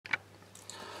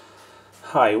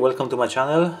Hi, welcome to my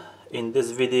channel. In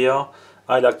this video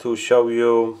I'd like to show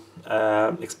you,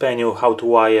 explain you how to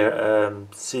wire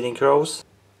ceiling crows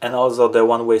and also the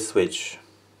one-way switch.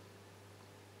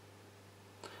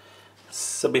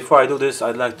 So before I do this,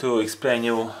 I'd like to explain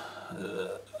you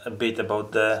a bit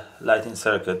about the lighting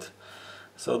circuit.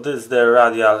 So this is the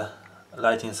radial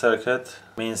lighting circuit.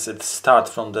 Means it starts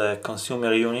from the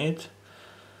consumer unit,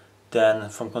 then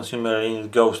from consumer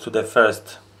unit goes to the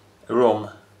first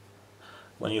room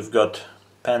when you've got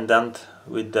pendant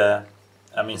with the,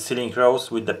 ceiling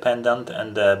crows with the pendant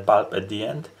and the bulb at the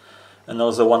end, and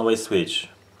also one-way switch.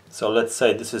 So let's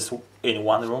say this is in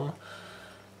one room,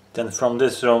 then from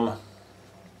this room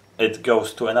it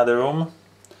goes to another room.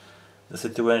 The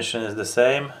situation is the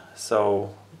same,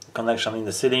 so connection in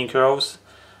the ceiling crows,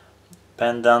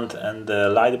 pendant and the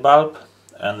light bulb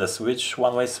and the switch,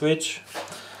 one-way switch.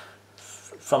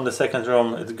 From the second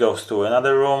room it goes to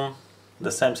another room,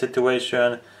 the same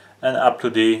situation, and up to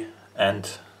the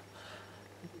end,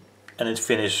 and it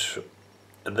finish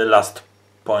at the last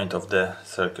point of the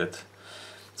circuit.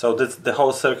 So the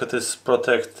whole circuit is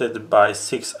protected by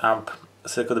 6 amp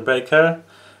circuit breaker.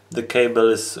 The cable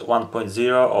is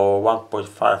 1.0 or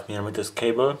 1.5 millimeters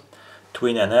cable,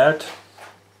 twin and earth.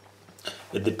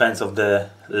 It depends of the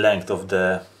length of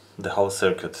the whole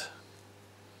circuit.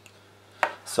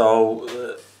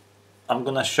 So I'm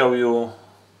gonna show you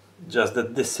just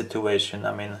this situation,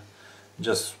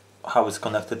 just how it's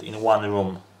connected in one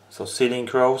room. So ceiling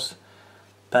crows,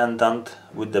 pendant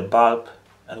with the bulb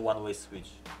and one-way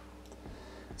switch.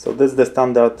 So this is the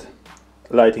standard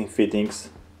lighting fittings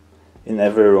in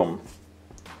every room.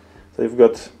 So you've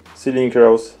got ceiling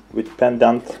crows with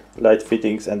pendant, light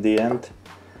fittings at the end,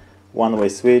 one-way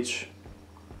switch.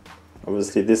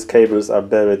 Obviously these cables are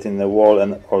buried in the wall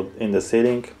and or in the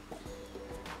ceiling.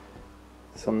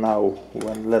 So now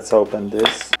let's open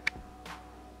this.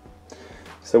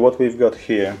 So what we've got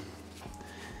here,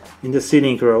 in the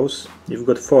ceiling crows you've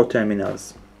got 4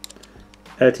 terminals.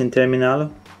 Earthing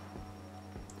terminal,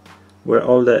 where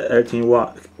all the earthing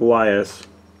wires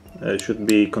should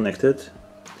be connected.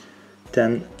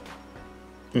 Then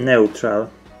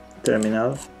neutral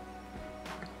terminal,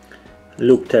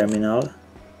 loop terminal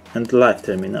and live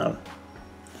terminal.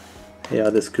 Here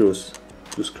are the screws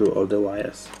to screw all the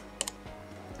wires.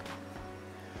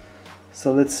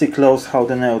 So let's see close how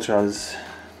the neutral is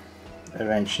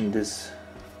arranged in these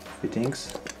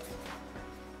fittings.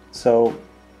 So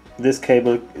this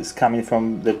cable is coming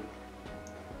from the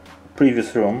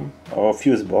previous room or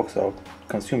fuse box or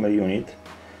consumer unit.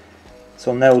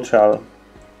 So neutral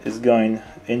is going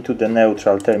into the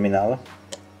neutral terminal,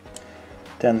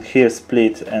 then here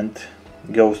split and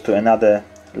goes to another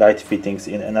light fittings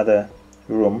in another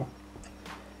room,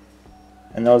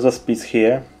 and also splits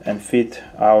here and fit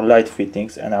our light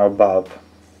fittings and our bulb.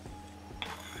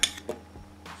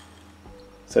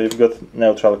 So you've got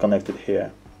neutral connected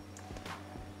here.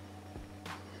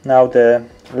 Now the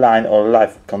line or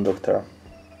live conductor.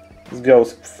 It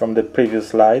goes from the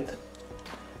previous light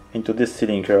into this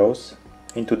ceiling crows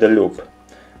into the loop.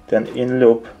 Then in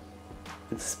loop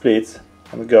it splits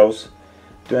and goes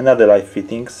to another light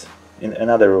fittings in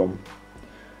another room,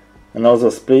 and also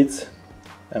splits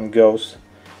and goes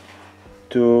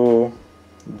to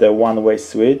the one-way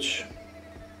switch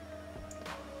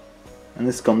and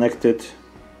is connected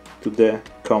to the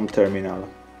COM terminal.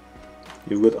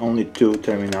 You've got only 2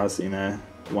 terminals in a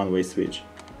one-way switch,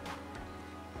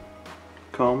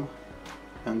 COM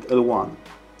and L1.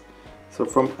 So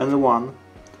from L1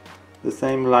 the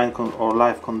same line or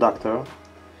live conductor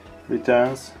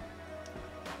returns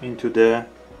into the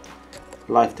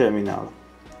live terminal,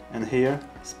 and here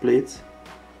splits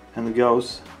and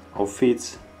goes or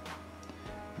fits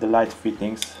the light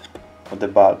fittings of the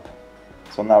bulb.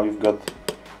 So now you've got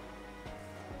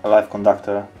a live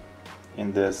conductor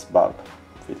in this bulb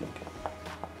fitting.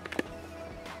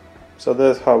 So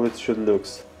that's how it should look.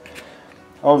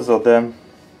 Also the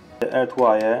earth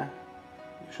wire,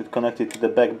 you should connect it to the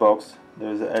back box.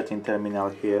 There is an earthing terminal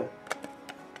here,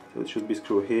 so it should be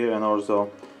screwed here, and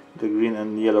also the green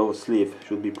and yellow sleeve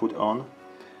should be put on,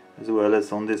 as well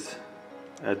as on this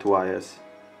earth wires.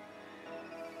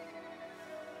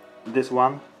 This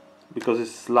one, because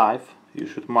it's live, you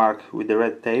should mark with the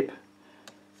red tape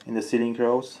in the ceiling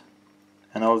crows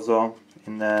and also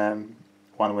in the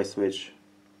one-way switch.